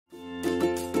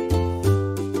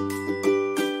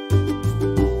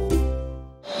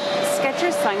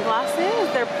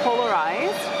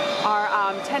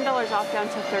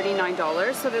down to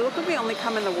 $39. So they look like they only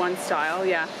come in the one style.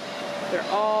 Yeah, they're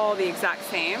all the exact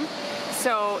same.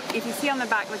 So if you see on the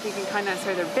back, like you can kind of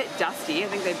say they're a bit dusty. I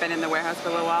think they've been in the warehouse for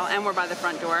a little while, and we're by the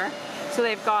front door. So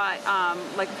they've got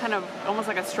like kind of almost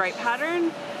like a stripe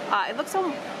pattern. It looks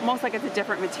almost like it's a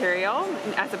different material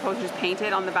as opposed to just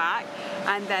painted on the back.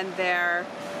 And then they're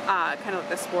kind of like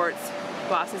the sports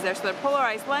glasses there. So they're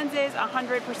polarized lenses,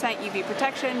 100% UV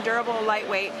protection, durable,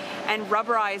 lightweight, and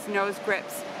rubberized nose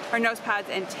grips or nose pads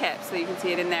and tips, so you can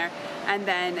see it in there. And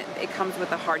then it comes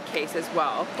with a hard case as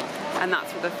well, and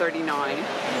that's for the $39.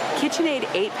 KitchenAid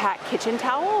 8-pack kitchen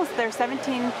towels. They're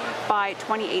 17 by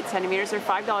 28 centimeters. They're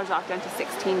 $5 off down to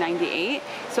 $16.98.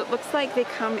 So it looks like they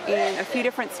come in a few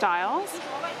different styles.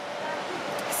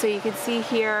 So you can see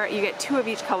here, you get 2 of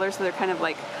each color, so they're kind of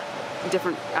like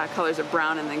different colors of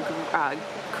brown and then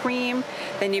cream.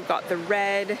 Then you've got the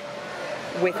red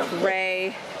with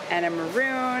gray and a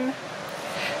maroon.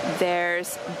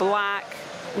 There's black,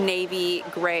 navy,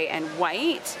 gray, and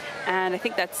white. And I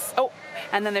think that's, oh,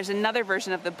 and then there's another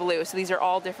version of the blue. So these are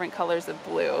all different colors of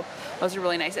blue. Those are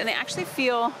really nice. And they actually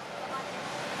feel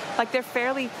like they're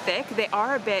fairly thick. They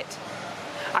are a bit,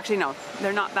 actually no,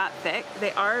 they're not that thick.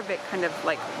 They are a bit kind of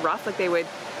like rough, like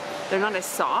they're not as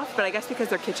soft, but I guess because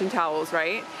they're kitchen towels,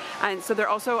 right? And so they're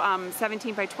also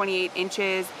 17 by 28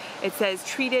 inches. It says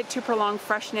treated to prolong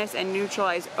freshness and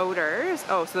neutralize odors.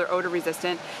 Oh, so they're odor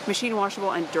resistant, machine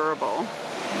washable, and durable.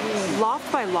 Loft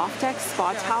by Loftex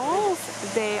spa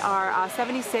towels. They are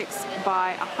 76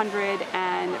 by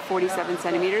 147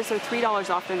 centimeters, so $3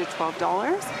 off them to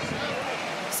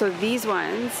 $12. So these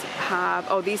ones have,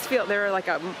 oh, these feel,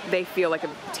 they feel like a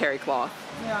terry cloth.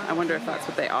 I wonder if that's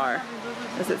what they are.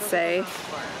 Does it say?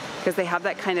 Because they have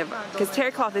that kind of, because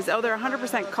terry cloth is, oh, they're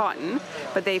 100% cotton,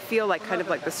 but they feel like kind of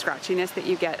like the scratchiness that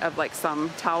you get of like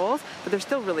some towels, but they're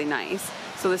still really nice.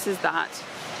 So this is that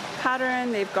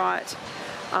pattern. They've got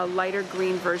a lighter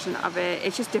green version of it.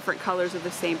 It's just different colors of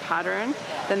the same pattern.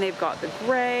 Then they've got the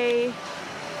gray.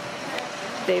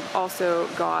 They've also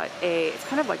got it's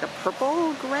kind of like a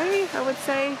purple gray, I would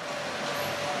say.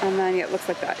 And then it looks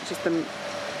like that, just the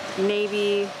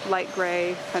navy, light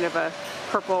gray, kind of a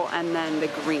purple, and then the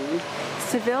green.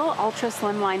 Seville Ultra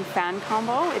Slimline Fan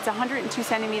Combo. It's a 102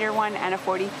 centimeter one and a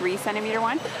 43 centimeter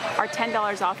one are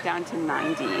 $10 off down to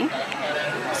 $90.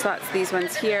 So that's these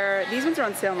ones here. These ones are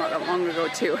on sale not that long ago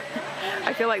too.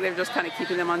 I feel like they're just kind of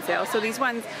keeping them on sale. So these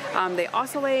ones, they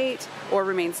oscillate or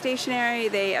remain stationary.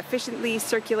 They efficiently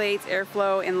circulate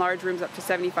airflow in large rooms up to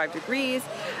 75 degrees,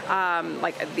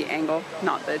 like at the angle,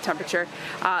 not the temperature.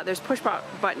 There's push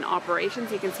button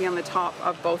operations you can see on the top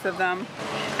of both of them.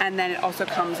 And then it also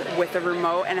comes with a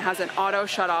remote, and it has an auto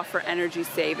shut off for energy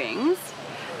savings.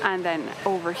 And then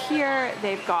over here,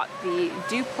 they've got the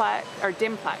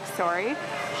Dimplex, sorry,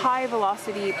 high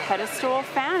velocity pedestal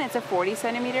fan. It's a 40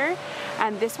 centimeter.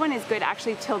 And this one is good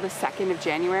actually till the 2nd of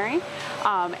January.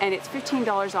 And it's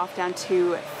 $15 off down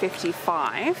to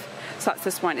 $55. So that's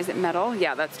this one. Is it metal?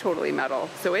 Yeah, that's totally metal.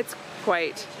 So it's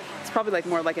probably like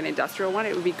more like an industrial one.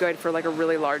 It would be good for like a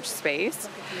really large space.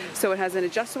 So it has an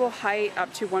adjustable height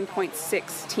up to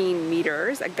 1.16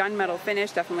 meters, a gunmetal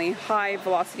finish, definitely high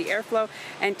velocity airflow,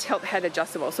 and tilt head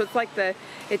adjustable. So it's like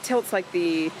it tilts like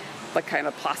the kind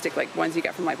of plastic like ones you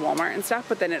get from like Walmart and stuff,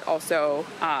 but then it also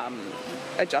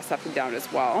adjusts up and down as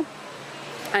well.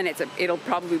 And it'll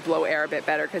probably blow air a bit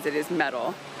better because it is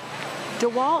metal.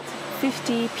 DeWalt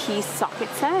 50-piece socket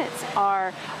sets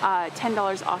are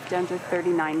 $10 off down to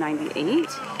 $39.98.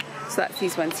 So that's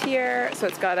these ones here. So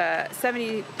it's got a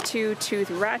 72 tooth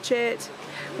ratchet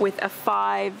with a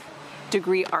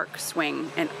 5-degree arc swing,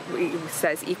 and it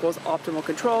says equals optimal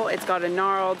control. It's got a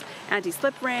gnarled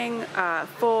anti-slip ring,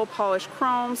 full polished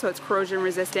chrome, so it's corrosion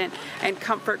resistant, and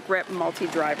comfort grip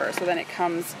multi-driver. So then it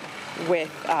comes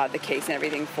with the case and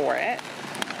everything for it.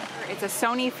 It's a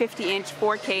Sony 50-inch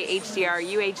 4K HDR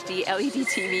UHD LED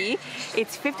TV.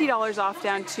 It's $50 off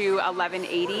down to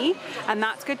 $11.80, and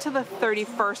that's good till the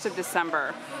 31st of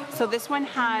December. So this one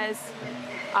has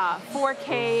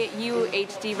 4K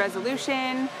UHD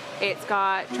resolution. It's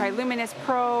got Triluminous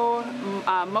Pro,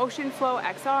 Motion Flow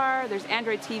XR. There's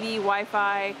Android TV,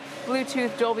 Wi-Fi,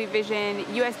 Bluetooth, Dolby Vision,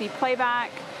 USB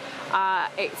playback.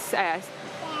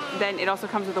 Then it also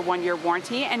comes with a 1-year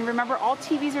warranty. And remember, all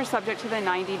TVs are subject to the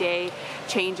 90-day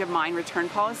change of mind return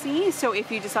policy. So if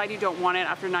you decide you don't want it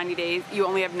after 90 days, you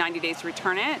only have 90 days to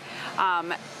return it.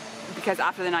 Because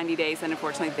after the 90 days, then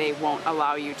unfortunately they won't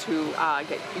allow you to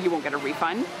you won't get a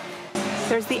refund.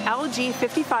 There's the LG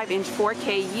 55-inch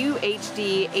 4K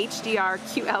UHD HDR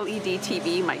QLED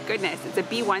TV. My goodness, it's a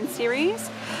B1 series,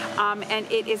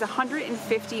 and it is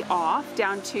 $150 off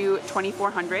down to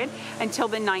 $2,400 until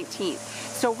the 19th.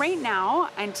 So right now,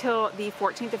 until the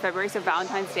 14th of February, so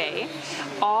Valentine's Day,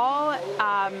 all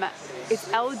it's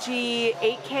LG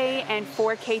 8K and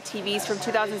 4K TVs from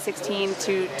 2016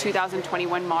 to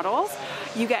 2021 models.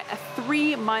 You get a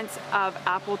 3 months of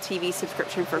Apple TV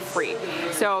subscription for free.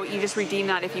 So you just redeem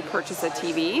that if you purchase a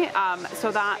TV.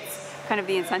 So that's kind of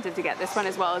the incentive to get this one,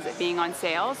 as well as it being on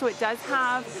sale. So it does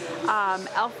have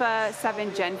Alpha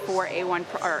 7 Gen 4 A1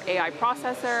 or AI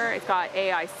processor. It's got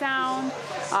AI sound,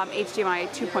 HDMI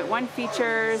 2.1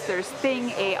 features. There's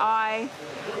Thing AI,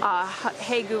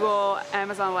 Hey Google,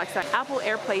 Amazon Alexa, Apple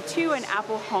AirPlay 2, and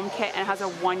Apple HomeKit, and it has a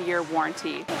 1-year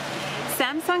warranty.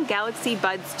 Samsung Galaxy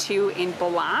Buds 2 in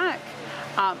black,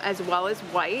 as well as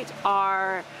white,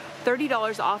 are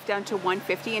 $30 off down to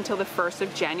 $150 until the 1st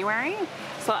of January.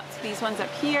 So that's these ones up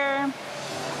here.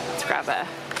 Let's grab a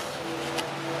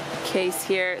case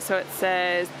here. So it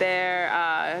says they're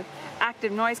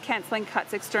active noise canceling,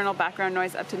 cuts external background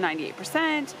noise up to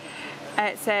 98%.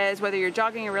 It says whether you're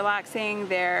jogging or relaxing,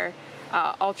 they're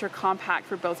ultra compact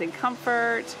for built-in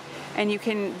comfort. And you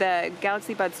can, the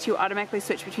Galaxy Buds 2 automatically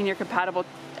switch between your compatible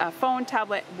phone,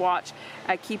 tablet, watch,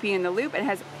 keep you in the loop, and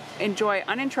has enjoy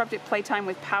uninterrupted playtime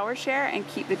with power share and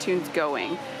keep the tunes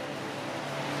going.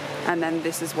 And then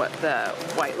this is what the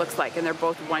white looks like, and they're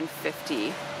both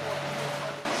 $150.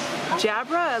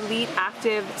 Jabra Elite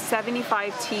Active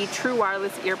 75T True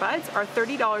Wireless Earbuds are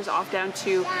 $30 off down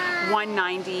to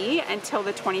 $190 until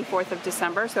the 24th of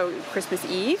December, so Christmas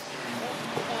Eve.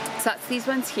 So that's these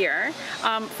ones here.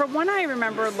 From when I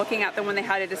remember looking at them when they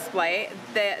had a display,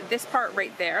 this part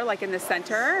right there, like in the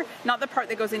center, not the part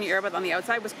that goes in your ear, but on the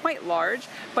outside, was quite large,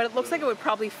 but it looks like it would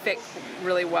probably fit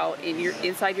really well in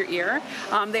inside your ear.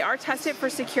 They are tested for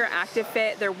secure active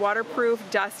fit. They're waterproof,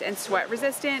 dust and sweat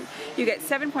resistant. You get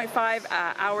 7.5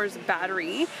 hours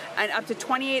battery and up to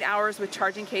 28 hours with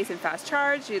charging case and fast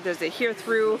charge. There's a hear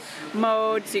through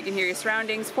mode, so you can hear your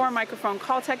surroundings, 4 microphone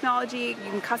call technology. You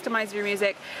can customize your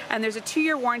music. And there's a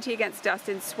 2-year warranty against dust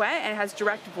and sweat, and it has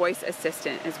direct voice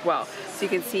assistant as well. So you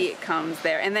can see it comes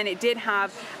there. And then it did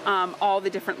have all the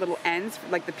different little ends,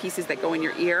 like the pieces that go in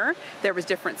your ear. There was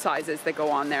different sizes that go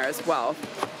on there as well.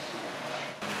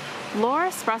 L'Or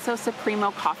Espresso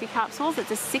Supremo coffee capsules.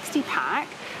 It's a 60 pack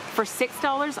for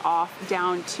 $6 off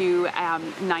down to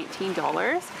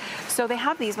 $19. So they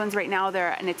have these ones right now.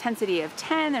 They're an intensity of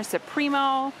 10. They're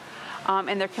Supremo.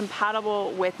 And they're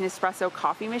compatible with Nespresso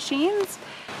coffee machines.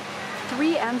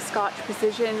 3M Scotch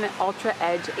Precision Ultra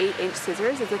Edge 8-inch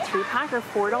scissors is a 3-pack, or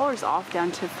 $4 off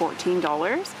down to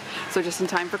 $14. So just in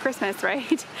time for Christmas,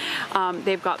 right?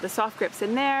 They've got the soft grips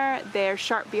in there. They're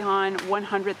sharp beyond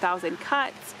 100,000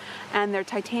 cuts, and their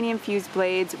titanium fused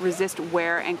blades resist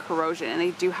wear and corrosion, and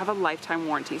they do have a lifetime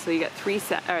warranty. So you get three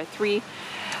sets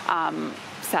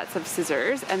of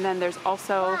scissors. And then there's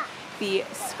also the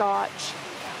Scotch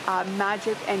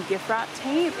Magic and gift wrap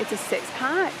tape. It's a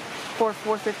 6-pack for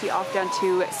 $4.50 off down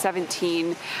to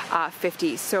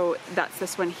 $17.50. So that's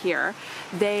this one here.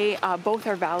 They both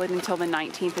are valid until the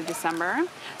 19th of December.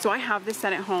 So I have this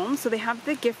set at home. So they have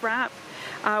the gift wrap.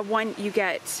 One, you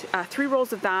get 3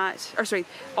 rolls of that, or sorry,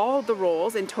 all the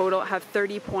rolls in total have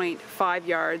 30.5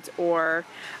 yards or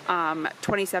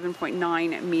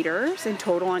 27.9 meters in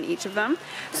total on each of them.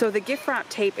 So the gift wrap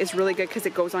tape is really good because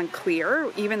it goes on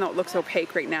clear, even though it looks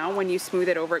opaque right now. When you smooth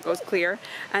it over, it goes clear.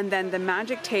 And then the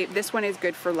magic tape, this one is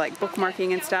good for like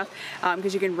bookmarking and stuff,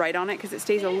 because you can write on it, because it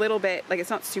stays a little bit, like, it's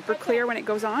not super clear when it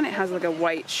goes on. It has like a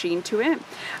white sheen to it.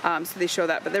 So they show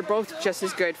that, but they're both just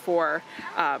as good for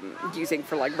using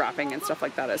for like wrapping and stuff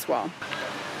like that as well.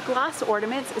 Glass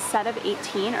ornaments, a set of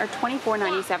 18, are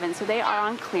 $24.97, so they are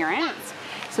on clearance.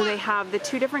 So they have the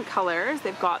 2 different colors.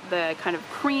 They've got the kind of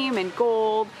cream and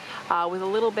gold with a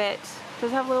little bit,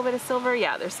 does it have a little bit of silver?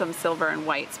 Yeah, there's some silver and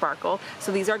white sparkle.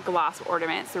 So these are glass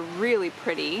ornaments. They're really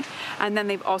pretty. And then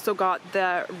they've also got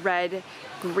the red,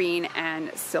 green,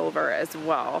 and silver as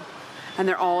well. And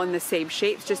they're all in the same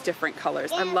shapes, just different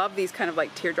colors. I love these kind of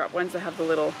like teardrop ones that have the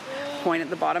little point at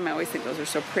the bottom. I always think those are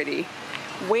so pretty.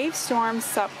 Wavestorm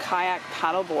Sup Kayak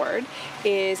paddleboard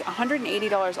is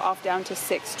 $180 off down to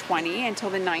 $620 until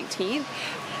the 19th.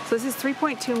 So this is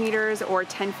 3.2 meters or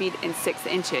 10 feet and 6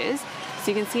 inches. So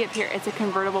you can see up here, it's a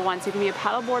convertible one. So it can be a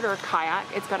paddleboard or a kayak.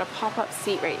 It's got a pop-up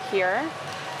seat right here.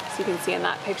 So you can see in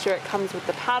that picture, it comes with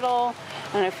the paddle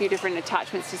and a few different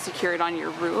attachments to secure it on your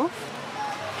roof.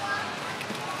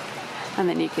 And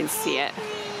then you can see it.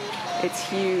 It's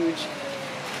huge.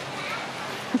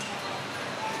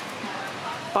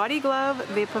 Body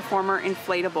Glove, the Performer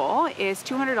Inflatable, is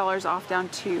 $200 off down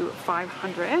to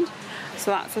 $500.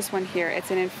 So that's this one here.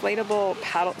 It's an inflatable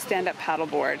paddle, stand-up paddle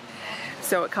board.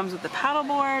 So it comes with the paddle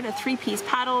board, a 3-piece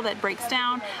paddle that breaks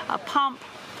down, a pump,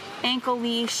 ankle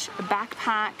leash, a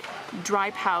backpack,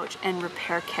 dry pouch, and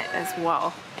repair kit as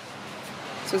well.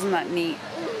 So isn't that neat?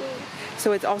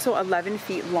 So it's also 11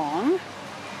 feet long,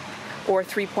 or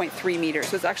 3.3 meters.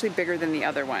 So it's actually bigger than the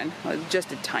other one,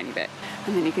 just a tiny bit.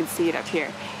 And then you can see it up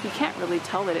here. You can't really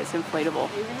tell that it's inflatable.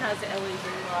 It even has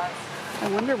LED lights.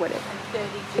 I wonder what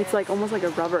it's like, almost like a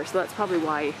rubber. So that's probably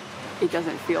why it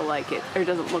doesn't feel like it, or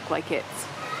doesn't look like it's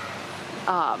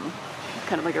kind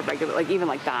of like a regular, like even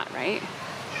like that, right?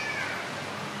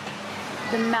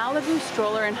 The Malibu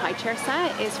stroller and high chair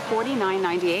set is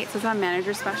 $49.98, so it's on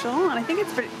manager special, and I think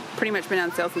it's pretty much been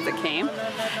on sale since it came.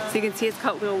 So you can see it's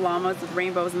got little llamas with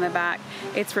rainbows in the back.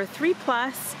 It's for 3+,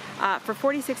 for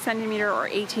 46 centimeter or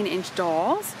 18-inch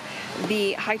dolls.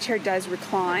 The high chair does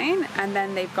recline, and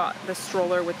then they've got the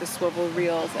stroller with the swivel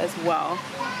reels as well.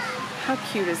 How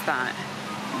cute is that?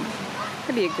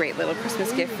 That'd be a great little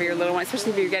Christmas gift for your little one,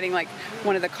 especially if you're getting like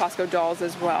one of the Costco dolls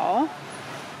as well.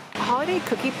 Holiday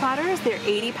cookie platters, they're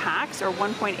 80 packs or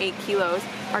 1.8 kilos,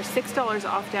 are $6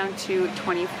 off down to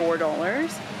 $24.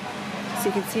 So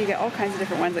you can see you get all kinds of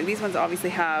different ones. Like these ones obviously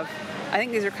have, I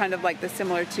think these are kind of like the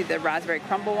similar to the raspberry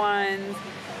crumble ones.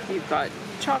 You've got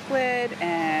chocolate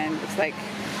and looks like,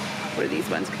 what are these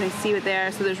ones? Can I see it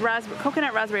there? So there's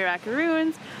coconut raspberry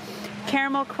macaroons,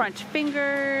 caramel crunch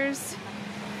fingers,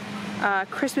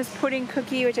 Christmas pudding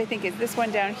cookie, which I think is this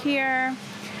one down here.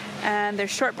 And there's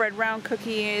shortbread round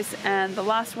cookies, and the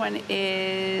last one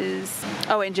is,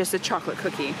 oh, and just a chocolate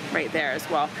cookie right there as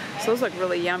well. So those look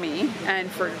really yummy, and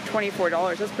for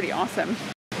 $24, that's pretty awesome.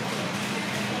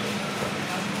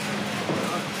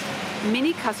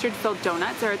 Mini custard filled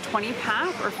donuts are a 20 pack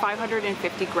or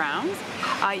 550 grams.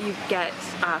 You get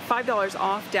 $5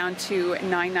 off down to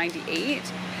 $9.98.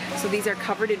 So these are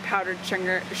covered in powdered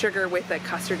sugar with a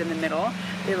custard in the middle.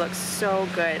 They look so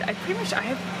good. I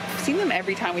have seen them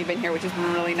every time we've been here, which has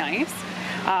been really nice.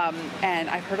 And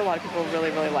I've heard a lot of people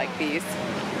really like these.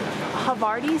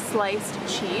 Havarti sliced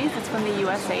cheese, it's from the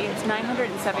USA. It's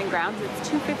 907 grams. It's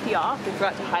 $2.50 off. I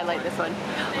forgot to highlight this one.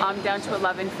 Down to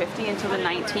 $11.50 until the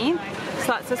 19th. So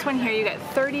that's this one here. You get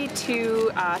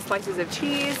 32 slices of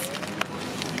cheese.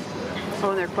 Oh,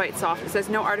 and they're quite soft. It says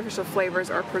no artificial flavors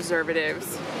or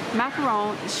preservatives.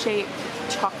 Macaron shaped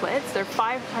chocolates. They're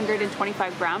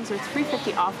 525 grams. They're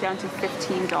 $3.50 off down to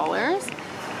 $15.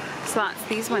 So that's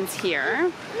these ones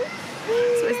here.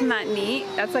 So isn't that neat?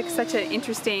 That's like such an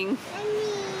interesting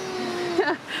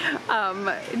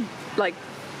like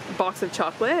box of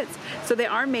chocolates. So they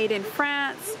are made in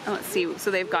France. Let's see.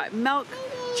 So they've got milk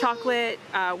chocolate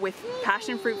with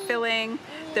passion fruit filling.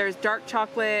 There's dark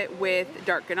chocolate with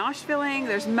dark ganache filling.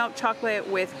 There's milk chocolate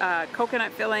with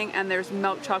coconut filling, and there's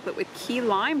milk chocolate with key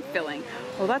lime filling.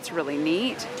 Well, that's really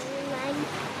neat.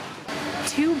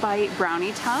 2-bite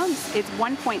brownie tubs. It's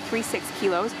 1.36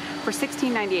 kilos for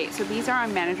 $16.98. So these are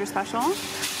on manager special.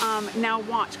 Now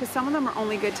watch, because some of them are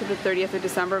only good to the 30th of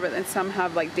December, but then some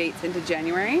have like dates into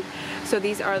January. So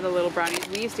these are the little brownies.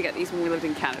 We used to get these when we lived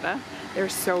in Canada. They're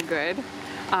so good.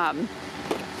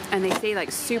 And they stay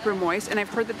like super moist, and I've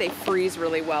heard that they freeze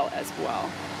really well as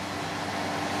well.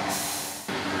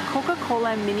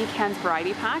 Coca-Cola mini cans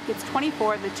variety pack. It's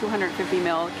 24 of the 250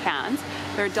 ml cans.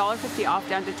 They're $1.50 off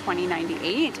down to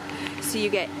 $20.98. So you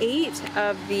get 8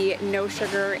 of the no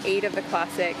sugar, 8 of the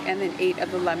classic, and then 8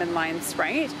 of the lemon lime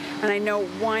Sprite. And I know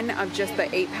 1 of just the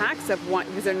 8 packs of one,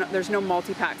 because there's no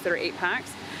multi-packs that are 8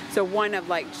 packs. So 1 of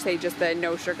like, say just the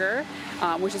no sugar,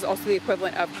 which is also the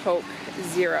equivalent of Coke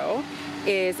Zero,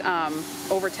 is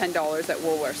over $10 at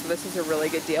Woolworths. So this is a really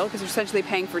good deal because you're essentially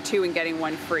paying for 2 and getting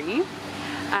 1 free.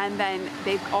 And then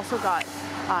they've also got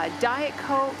Diet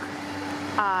Coke,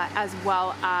 as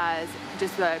well as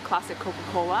just the classic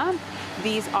Coca-Cola.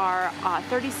 These are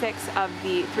 36 of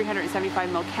the 375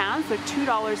 ml cans. They're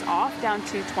 $2 off down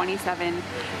to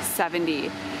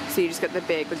 $27.70. So you just get the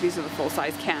big, but these are the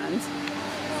full-size cans.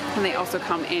 And they also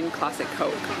come in classic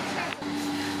Coke.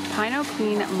 Pino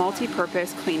Clean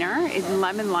multi-purpose cleaner is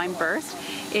lemon lime burst,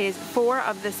 is 4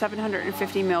 of the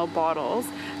 750 ml bottles.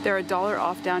 They're $1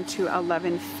 off down to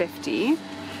 $11.50. I'm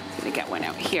gonna get one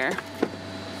out here.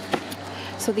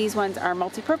 So these ones are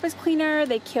multi-purpose cleaner.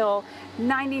 They kill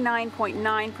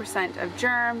 99.9% of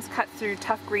germs, cut through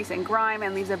tough grease and grime,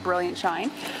 and leaves a brilliant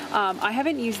shine. I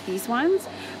haven't used these ones,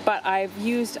 but I've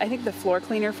used, I think, the floor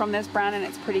cleaner from this brand, and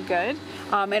it's pretty good.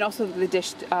 And also the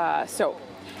dish soap.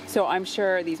 So I'm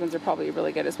sure these ones are probably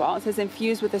really good as well. It says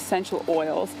infused with essential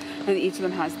oils, and each of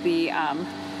them has the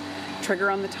trigger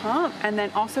on the top. And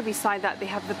then also beside that, they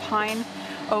have the Pine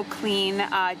O Clean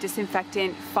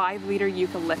disinfectant 5-liter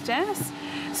eucalyptus.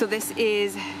 So this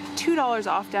is $2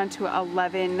 off down to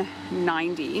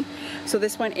 $11.90. So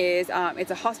this one is,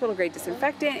 it's a hospital grade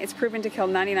disinfectant. It's proven to kill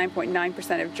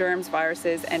 99.9% of germs,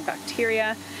 viruses, and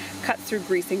bacteria. Cuts through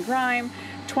grease and grime.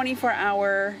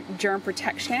 24-hour germ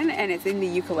protection, and it's in the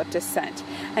eucalyptus scent.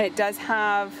 And it does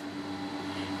have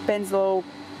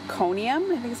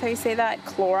benzalkonium, I think is how you say that,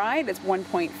 chloride. It's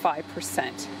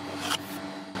 1.5%.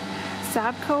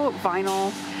 Sabco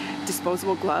vinyl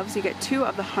disposable gloves. You get 2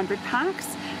 of the 100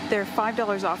 packs. They're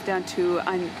 $5 off down to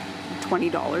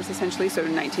 $20 essentially, so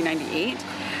 $19.98.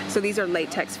 So these are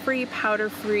latex free, powder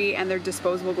free, and they're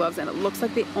disposable gloves, and it looks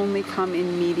like they only come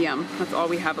in medium. That's all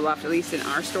we have left, at least in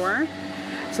our store.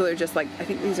 So they're just like, I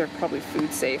think these are probably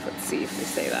food safe. Let's see if they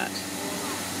say that.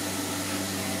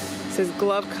 It says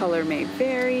glove color may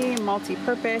vary,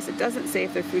 multi-purpose. It doesn't say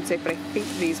if they're food safe, but I think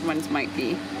these ones might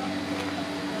be.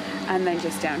 And then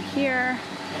just down here,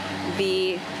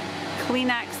 the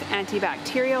Kleenex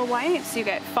antibacterial wipes. You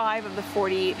get 5 of the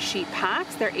 40 sheet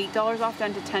packs. They're $8 off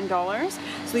down to $10.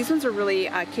 So these ones are really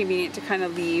convenient to kind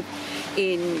of leave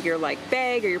in your like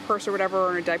bag or your purse or whatever,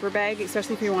 or in a diaper bag,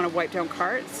 especially if you want to wipe down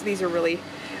carts. These are really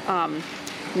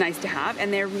nice to have,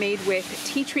 and they're made with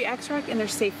tea tree extract, and they're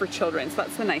safe for children. So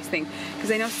that's the nice thing,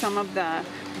 because I know some of the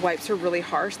wipes are really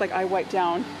harsh. Like I wipe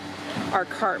down our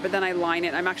cart, but then I line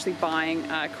it. I'm actually buying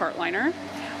a cart liner,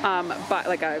 but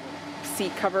like a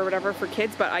seat cover or whatever for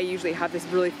kids, but I usually have this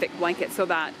really thick blanket so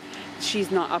that she's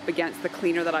not up against the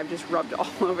cleaner that I've just rubbed all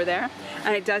over there.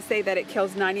 And it does say that it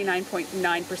kills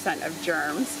 99.9% of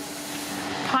germs.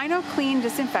 Pine O Clean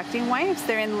disinfecting wipes.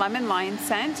 They're in lemon lime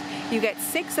scent. You get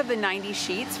 6 of the 90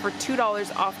 sheets for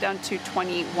 $2 off down to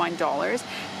 $21.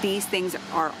 These things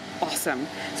are awesome.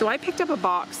 So I picked up a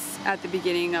box at the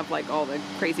beginning of like all the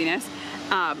craziness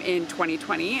in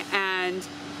 2020, and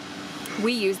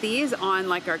we use these on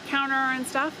like our counter and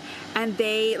stuff, and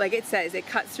they, like it says, it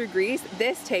cuts through grease.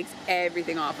 This takes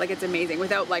everything off. Like it's amazing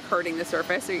without like hurting the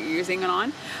surface that you're using it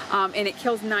on. And it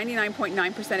kills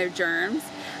 99.9% of germs.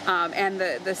 And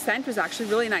the scent was actually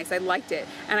really nice. I liked it.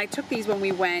 And I took these when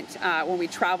we went, when we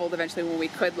traveled eventually, when we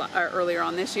could earlier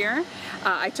on this year.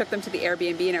 I took them to the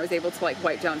Airbnb, and I was able to like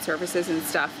wipe down surfaces and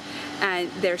stuff. And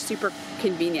they're super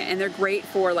convenient, and they're great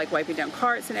for like wiping down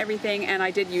carts and everything. And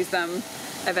I did use them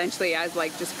eventually as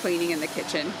like just cleaning in the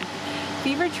kitchen.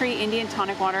 Fever Tree Indian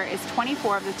tonic water is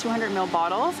 24 of the 200 ml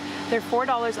bottles. They're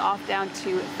 $4 off down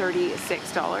to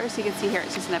 $36. So you can see here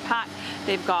it's just in a pack.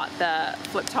 They've got the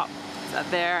flip top up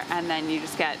there, and then you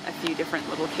just get a few different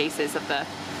little cases of the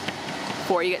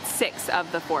 4. You get 6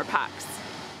 of the 4 packs.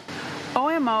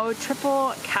 OMO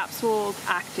triple capsules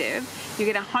active. You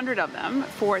get 100 of them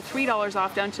for $3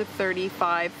 off down to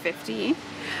 $35.50.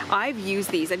 I've used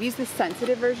these. I've used the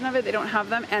sensitive version of it. They don't have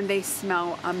them, and they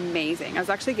smell amazing. I was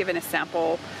actually given a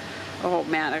sample, oh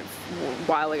man, a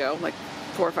while ago, like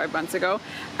 4 or 5 months ago,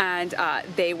 and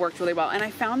they worked really well. And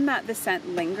I found that the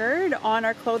scent lingered on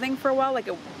our clothing for a while. Like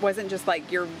it wasn't just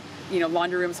like your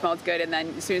laundry room smells good, and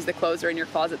then as soon as the clothes are in your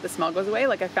closet, the smell goes away.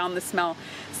 Like I found the smell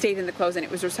stayed in the clothes, and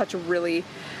it was just such a really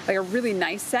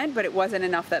nice scent, but it wasn't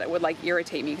enough that it would like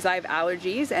irritate me, because I have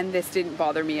allergies, and this didn't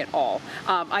bother me at all.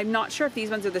 I'm not sure if these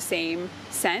ones are the same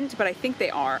scent, but I think they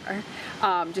are,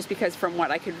 just because from what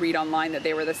I could read online that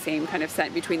they were the same kind of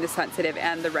scent between the sensitive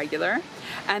and the regular.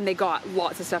 And they got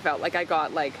lots of stuff out. Like I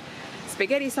got like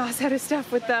spaghetti sauce out of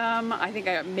stuff with them. I think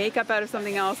I got makeup out of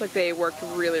something else. Like they worked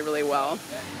really, really well.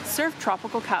 Surf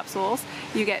Tropical capsules.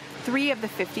 You get 3 of the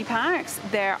 50 packs.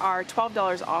 There are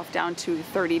 $12 off down to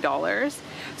 $30.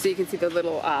 So you can see the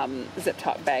little zip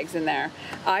top bags in there.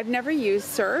 I've never used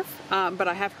Surf, but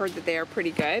I have heard that they are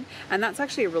pretty good. And that's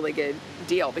actually a really good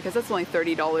deal, because that's only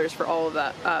 $30 for all of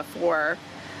the, for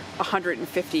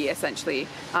 150 essentially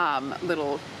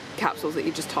little capsules that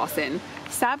you just toss in.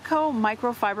 Sabco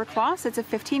microfiber cloths. It's a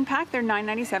 15 pack. They're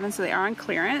 $9.97, so they are on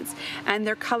clearance, and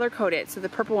they're color coded. So the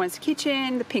purple one's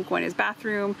kitchen, the pink one is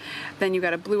bathroom, then you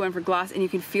got a blue one for glass, and you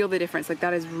can feel the difference. Like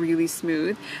that is really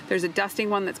smooth. There's a dusting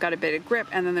one that's got a bit of grip,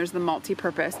 and then there's the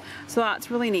multi-purpose. So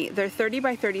that's really neat. They're 30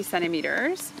 by 30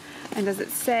 centimeters. And does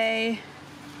it say,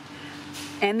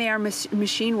 and they are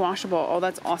machine washable. Oh,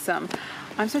 that's awesome.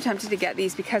 I'm so tempted to get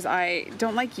these because I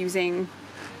don't like using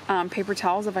paper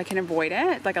towels if I can avoid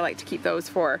it. Like I like to keep those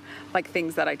for like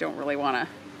things that I don't really want to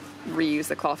reuse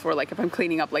the cloth for. Like if I'm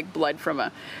cleaning up like blood from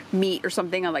a meat or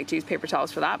something, I like to use paper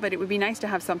towels for that. But it would be nice to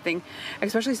have something,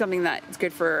 especially something that's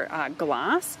good for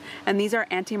glass. And these are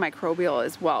antimicrobial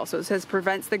as well. So it says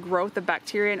prevents the growth of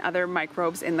bacteria and other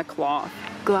microbes in the cloth.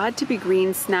 Glad to be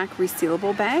Green snack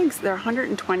resealable bags. They're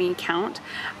 120 count.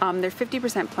 They're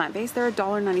 50% plant-based. They're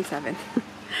 $1.97.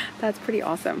 That's pretty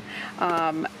awesome.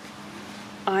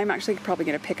 I'm actually probably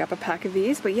going to pick up a pack of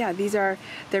these, but yeah,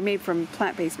 they're made from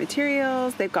plant-based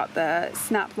materials. They've got the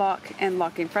snap lock and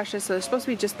lock-in freshness, so they're supposed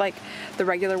to be just like the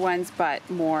regular ones, but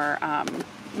more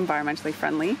environmentally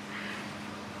friendly.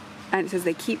 And it says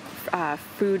they keep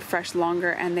food fresh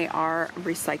longer, and they are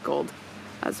recycled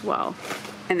as well.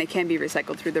 And they can be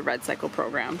recycled through the Red Cycle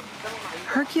program.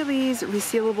 Hercules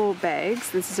resealable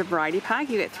bags. This is a variety pack.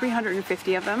 You get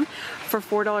 350 of them for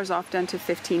 $4 off, down to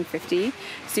 $15.50.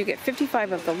 So you get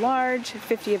 55 of the large,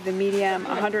 50 of the medium,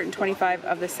 125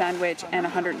 of the sandwich, and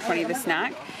 120 of the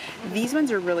snack. These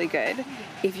ones are really good.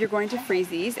 If you're going to freeze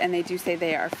these, and they do say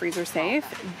they are freezer safe,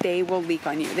 they will leak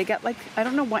on you. They get like, I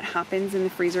don't know what happens in the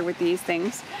freezer with these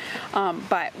things,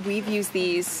 but we've used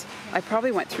these. I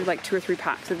probably went through like 2 or 3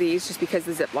 packs of these just because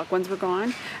the Ziploc ones were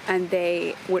gone, and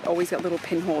they would always get little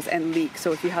pinholes and leak.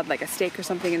 So if you had like a steak or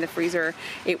something in the freezer,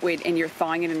 it would, and you're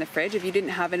thawing it in the fridge, if you didn't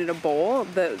have it in a bowl,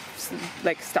 the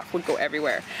like stuff would go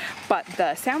everywhere. But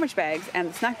the sandwich bags and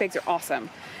the snack bags are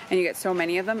awesome, and you get so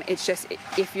many of them. It's just,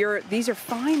 these are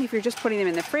fine if you're just putting them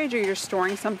in the fridge or you're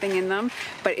storing something in them,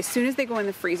 but as soon as they go in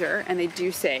the freezer, and they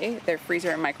do say they're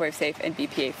freezer and microwave safe and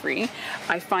BPA free,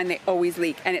 I find they always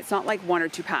leak. And it's not like 1 or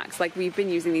 2 packs. Like, we've been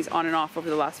using these on and off over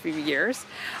the last few years.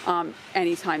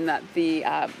 Anytime that the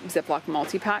Ziploc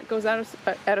multi-pack goes out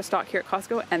of stock here at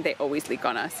Costco, and they always leak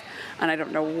on us, and I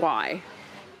don't know why.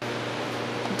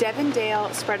 Devondale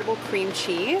spreadable cream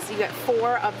cheese. You get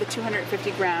 4 of the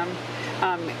 250 gram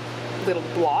little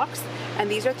blocks, and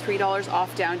these are $3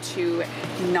 off, down to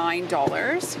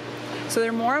 $9. So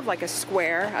they're more of like a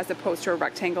square as opposed to a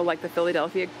rectangle like the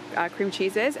Philadelphia cream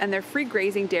cheese is, and they're free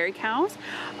grazing dairy cows.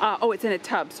 Oh, it's in a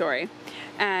tub, sorry.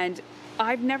 And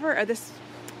I've never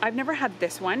had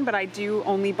this one, but I do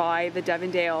only buy the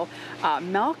Devondale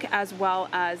milk, as well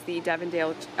as the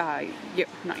Devondale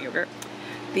not yogurt,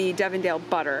 the Devondale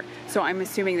butter. So I'm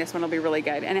assuming this one will be really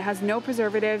good, and it has no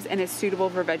preservatives, and it's suitable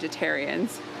for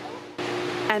vegetarians.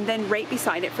 And then right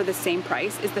beside it for the same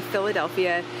price is the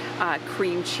Philadelphia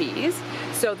cream cheese.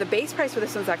 So the base price for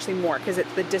this one's actually more because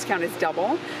the discount is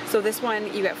double. So this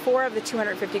one, you get 4 of the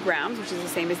 250 grams, which is the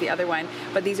same as the other one,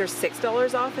 but these are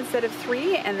 $6 off instead of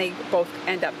 $3, and they both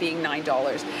end up being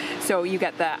 $9. So you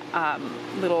get the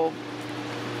little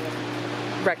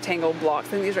rectangle blocks.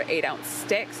 I think these are 8-ounce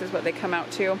sticks is what they come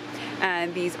out to,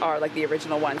 and these are like the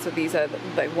original ones. So these are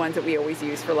the ones that we always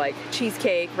use for like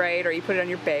cheesecake, right? Or you put it on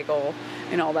your bagel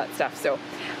and all that stuff. So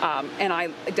and I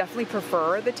definitely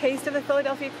prefer the taste of the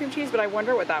Philadelphia cream cheese, but I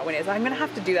wonder what that one is. I'm gonna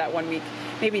have to do that one week.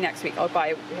 Maybe next week I'll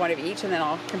buy one of each, and then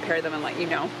I'll compare them and let you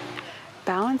know.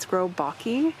 Balance Grow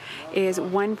Baki is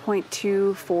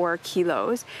 1.24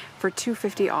 kilos for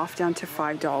 $2.50 off, down to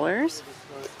 $5.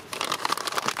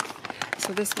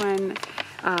 So this one,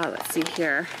 let's see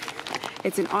here.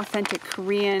 It's an authentic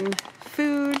Korean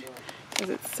food. What does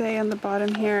it say on the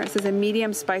bottom here? It says a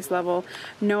medium spice level,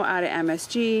 no added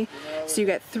MSG. So you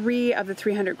get 3 of the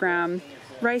 300 gram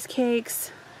rice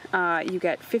cakes. You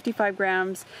get 55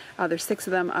 grams, there's 6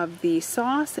 of them of the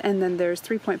sauce, and then there's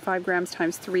 3.5 grams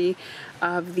times 3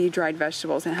 of the dried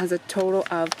vegetables. And it has a total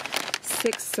of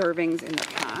 6 servings in the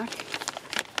pack.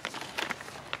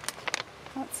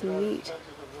 That's neat.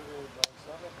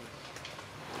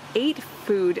 8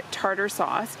 food tartar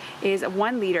sauce is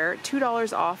 1 liter,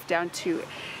 $2 off, down to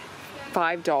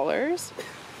 $5.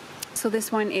 So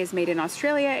this one is made in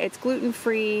Australia. It's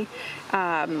gluten-free.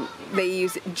 They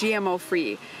use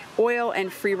GMO-free oil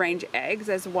and free-range eggs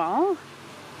as well.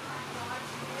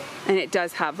 And it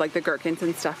does have like the gherkins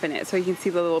and stuff in it. So you can see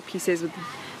the little pieces with,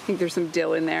 I think there's some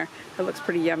dill in there. It looks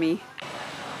pretty yummy.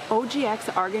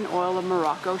 OGX Argan Oil of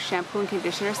Morocco shampoo and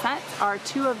conditioner sets are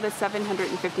 2 of the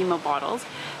 750 ml bottles.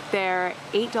 They're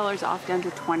 $8 off, down to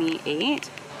 $28.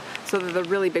 So they're the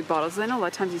really big bottles. I know a lot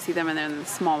of times you see them and they're in the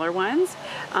smaller ones.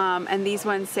 And these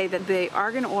ones say that the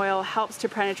argan oil helps to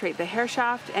penetrate the hair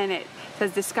shaft, and it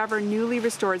says discover newly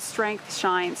restored strength,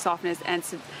 shine, softness, and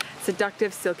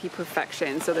seductive silky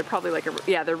perfection. So they're probably like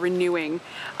they're renewing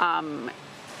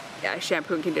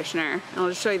shampoo and conditioner. And I'll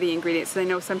just show you the ingredients. So I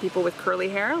know some people with curly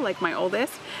hair, like my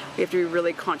oldest, we have to be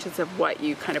really conscious of what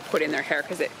you kind of put in their hair,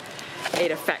 because it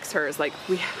affects hers. Like,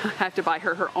 we have to buy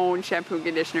her own shampoo and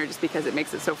conditioner just because it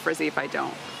makes it so frizzy if I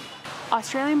don't.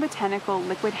 Australian Botanical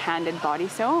Liquid Handed Body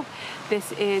Soap.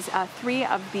 This is 3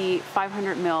 of the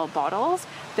 500 ml bottles.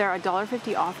 They're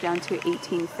 $1.50 off, down to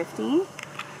 $18.50.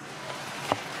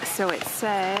 So it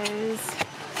says,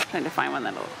 I'm trying to find one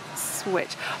that'll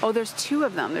switch. Oh, there's two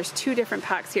of them. There's two different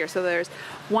packs here. So there's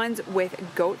ones with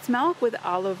goat's milk with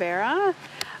aloe vera.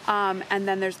 And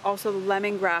then there's also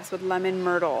lemongrass with lemon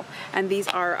myrtle. And these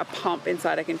are a pump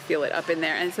inside. I can feel it up in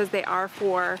there. And it says they are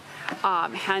for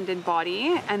hand and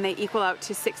body. And they equal out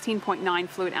to 16.9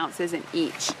 fluid ounces in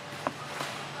each.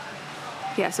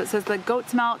 Yeah, so it says the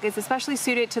goat's milk is especially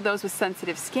suited to those with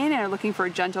sensitive skin and are looking for a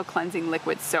gentle cleansing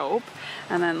liquid soap.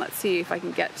 And then let's see if I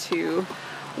can get to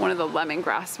one of the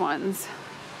lemongrass ones.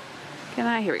 Can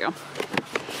I? Here we go.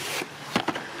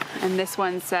 And this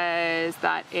one says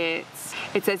that it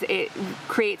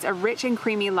creates a rich and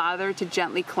creamy lather to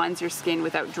gently cleanse your skin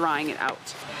without drying it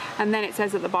out. And then it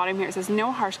says at the bottom here, it says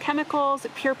no harsh chemicals,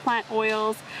 pure plant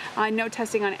oils, no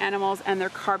testing on animals, and their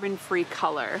carbon-free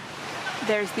color.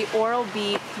 There's the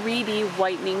Oral-B 3D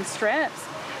whitening strips.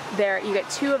 There you get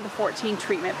 2 of the 14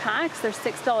 treatment packs. They're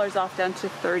 $6 off down to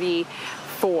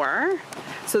 $34.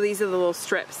 So these are the little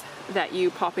strips that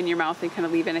you pop in your mouth and kind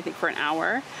of leave in, I think, for an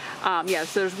hour. Yeah,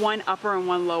 so there's one upper and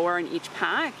one lower in each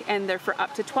pack, and they're for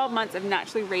up to 12 months of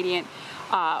naturally radiant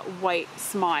white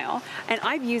smile. And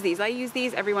I've used these. I use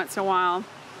these every once in a while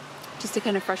just to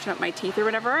kind of freshen up my teeth or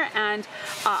whatever, and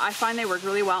I find they work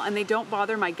really well, and they don't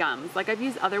bother my gums. Like, I've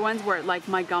used other ones where like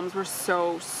my gums were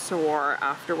so sore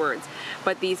afterwards,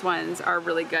 but these ones are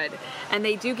really good, and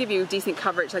they do give you decent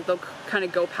coverage. Like, they'll kind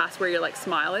of go past where your like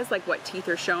smile is, like what teeth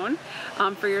are shown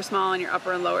for your smile and your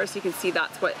upper and lower, so you can see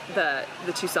that's what the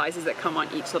 2 sizes that come on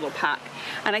each little pack.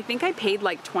 And I think I paid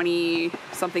like $20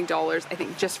 something, I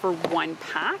think, just for one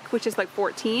pack, which is like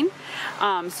 14.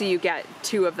 So you get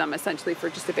 2 of them essentially for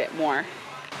just a bit more.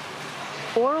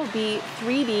 Oral-B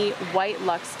 3D White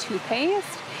Luxe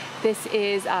Toothpaste. This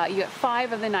is, you get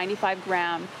 5 of the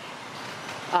 95-gram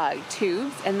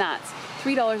tubes, and that's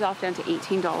 $3 off down to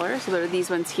 $18. So there are these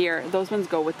ones here. Those ones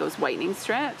go with those whitening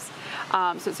strips.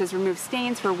 So it says remove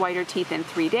stains for whiter teeth in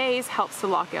 3 days, helps to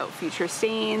lock out future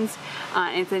stains,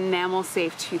 and it's an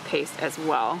enamel-safe toothpaste as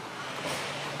well.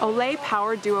 Olay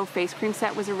Power Duo Face Cream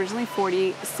Set was originally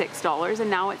 $46 and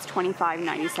now it's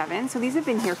 $25.97. So these have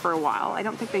been here for a while. I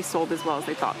don't think they sold as well as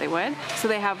they thought they would. So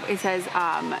they have, it says,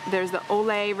 there's the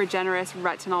Olay Regenerous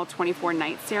Retinol 24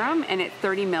 Night Serum, and it's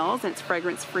 30 mils and it's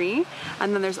fragrance free.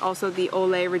 And then there's also the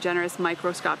Olay Regenerous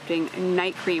Microsculpting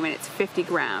Night Cream, and it's 50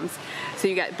 grams. So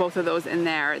you get both of those in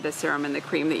there, the serum and the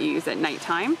cream that you use at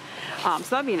nighttime. So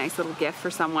that'd be a nice little gift for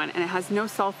someone. And it has no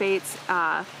sulfates,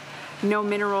 no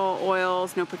mineral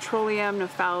oils, no petroleum, no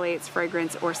phthalates,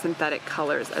 fragrance, or synthetic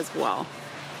colors as well.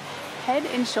 Head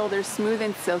and Shoulders Smooth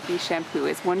and Silky Shampoo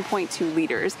is 1.2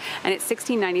 liters, and it's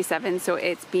 $16.97. So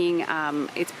it's being,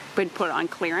 it's been put on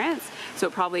clearance. So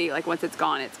it probably, like, once it's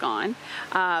gone, it's gone.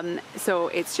 So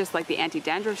it's just like the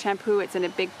anti-dandruff shampoo. It's in a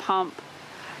big pump.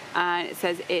 And it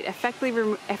says it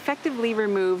effectively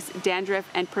removes dandruff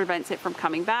and prevents it from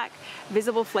coming back.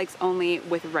 Visible flakes only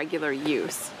with regular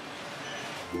use.